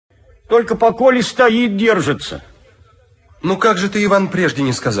Только поколе стоит, держится. Ну как же ты, Иван, прежде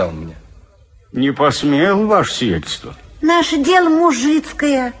не сказал мне? Не посмел, ваше сиятельство. Наше дело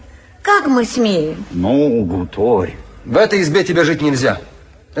мужицкое. Как мы смеем? Ну, Гуторь. В этой избе тебе жить нельзя.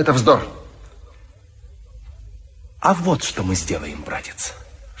 Это вздор. А вот что мы сделаем, братец.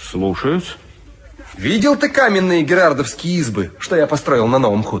 Слушаюсь. Видел ты каменные герардовские избы, что я построил на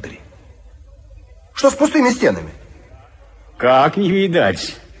новом хуторе? Что с пустыми стенами? Как не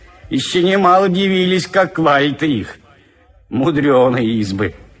видать. Еще немало дивились, как хвалят их. Мудреные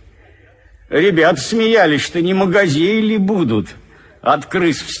избы. Ребята смеялись, что не магазины будут от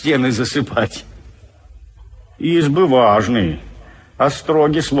крыс в стены засыпать. Избы важные,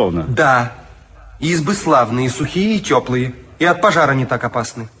 остроги словно. Да, избы славные, сухие и теплые, и от пожара не так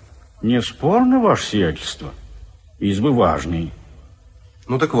опасны. Неспорно, ваше сиятельство. Избы важные.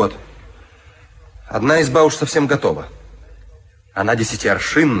 Ну так вот, одна изба уж совсем готова. Она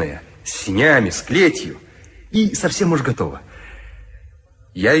 10-аршинная, с сенями, с клетью, и совсем уж готова.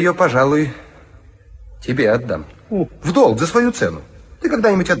 Я ее, пожалуй, тебе отдам. В долг, за свою цену. Ты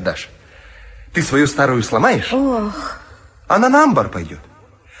когда-нибудь отдашь. Ты свою старую сломаешь, она на амбар пойдет.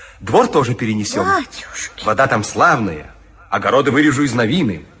 Двор тоже перенесем. Батюшки. Вода там славная, огороды вырежу из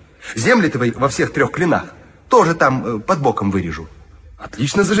новины. Земли твои во всех 3 клинах тоже там под боком вырежу.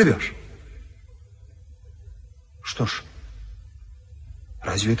 Отлично заживешь. Что ж,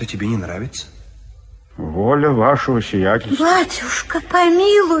 разве это тебе не нравится? Воля вашего сиятельства. Батюшка,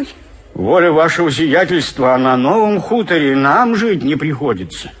 помилуй. Воля вашего сиятельства, а на новом хуторе нам жить не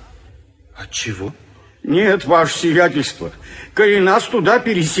приходится. Отчего? Нет, ваше сиятельство, коли нас туда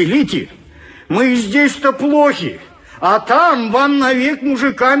переселите, мы здесь-то плохи, а там вам навек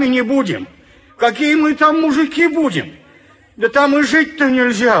мужиками не будем. Какие мы там мужики будем? Да там и жить-то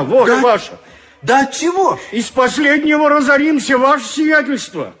нельзя, воля ваша. Да от чего ж? Из последнего разоримся, ваше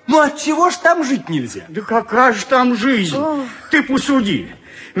сиятельство. Ну от чего ж там жить нельзя? Да какая же там жизнь? Ты посуди.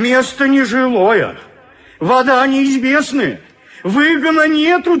 Место нежилое, вода неизвестная, выгона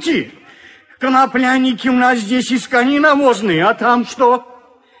нетути. Коноплянники у нас здесь из кони навозные, а там что?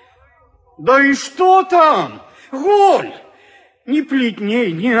 Да и что там? Голь! Ни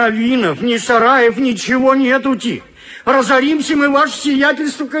плетней, ни авинов, ни сараев, ничего нетути. Разоримся мы, ваше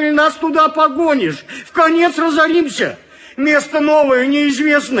сиятельство, коли нас туда погонишь. В конец разоримся. Место новое,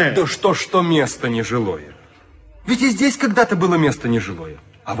 неизвестное. Да что место нежилое? Ведь и здесь когда-то было место нежилое.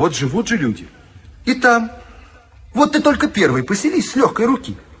 А вот живут же люди. И там. Вот ты только первый поселись с легкой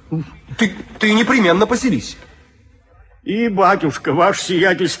руки. Ты непременно поселись. И, батюшка, ваше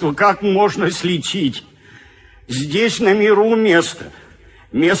сиятельство, как можно слечить? Здесь на миру место.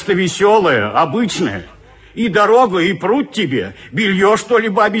 Место веселое, обычное. И дорога, и пруд тебе. Белье, что ли,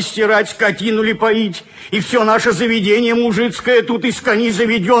 бабе стирать, скотину ли поить. И все наше заведение мужицкое тут из кони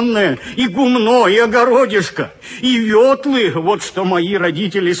заведенное. И гумно, и огородишко, и ветлы, вот что мои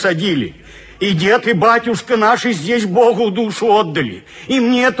родители садили. И дед, и батюшка наши здесь Богу душу отдали. И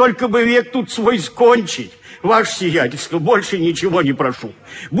мне только бы век тут свой скончить. Ваше сиятельство, больше ничего не прошу.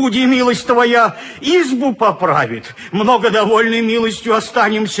 Буди милость твоя, избу поправит. Много довольной милостью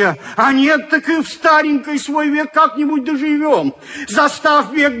останемся. А нет, так и в старенькой свой век как-нибудь доживем.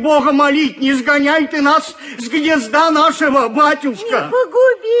 Заставь век Бога молить, не сгоняй ты нас с гнезда нашего, батюшка. Не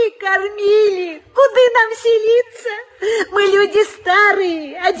погуби, кормили. Куда нам селиться? Мы люди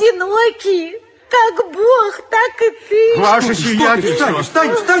старые, одинокие. Как Бог, так и ты. Ваше сиятельство.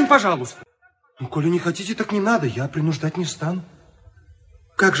 Встань, пожалуйста. Ну, коли не хотите, так не надо, я принуждать не стану.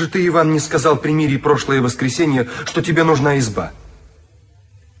 Как же ты, Иван, не сказал при мире прошлое воскресенье, что тебе нужна изба?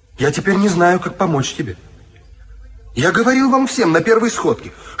 Я теперь не знаю, как помочь тебе. Я говорил вам всем на первой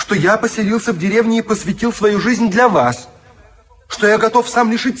сходке, что я поселился в деревне и посвятил свою жизнь для вас, что я готов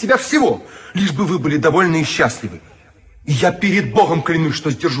сам лишить себя всего, лишь бы вы были довольны и счастливы. И я перед Богом клянусь,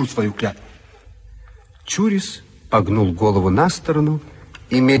 что сдержу свою клятву. Чурис погнул голову на сторону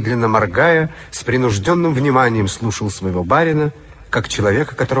и, медленно моргая, с принужденным вниманием слушал своего барина, как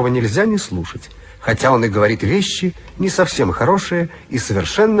человека, которого нельзя не слушать, хотя он и говорит вещи не совсем хорошие и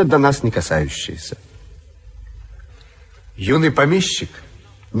совершенно до нас не касающиеся. Юный помещик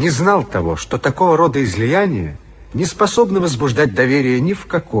не знал того, что такого рода излияния не способны возбуждать доверие ни в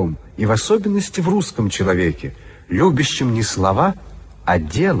каком, и в особенности в русском человеке, любящем не слова, а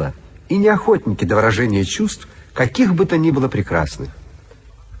дело, и не охотники до выражения чувств, каких бы то ни было прекрасных.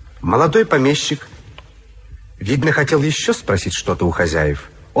 Молодой помещик, видно, хотел еще спросить что-то у хозяев.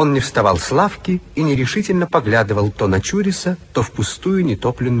 Он не вставал с лавки и нерешительно поглядывал то на Чуриса, то в пустую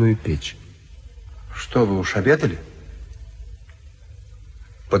нетопленную печь. Что, вы уж обедали?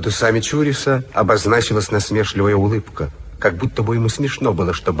 Под усами Чуриса обозначилась насмешливая улыбка. как будто бы ему смешно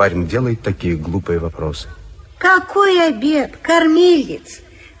было, что барин делает такие глупые вопросы. Какой обед, кормилец?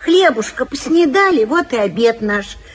 Хлебушка поснедали, вот и обед наш.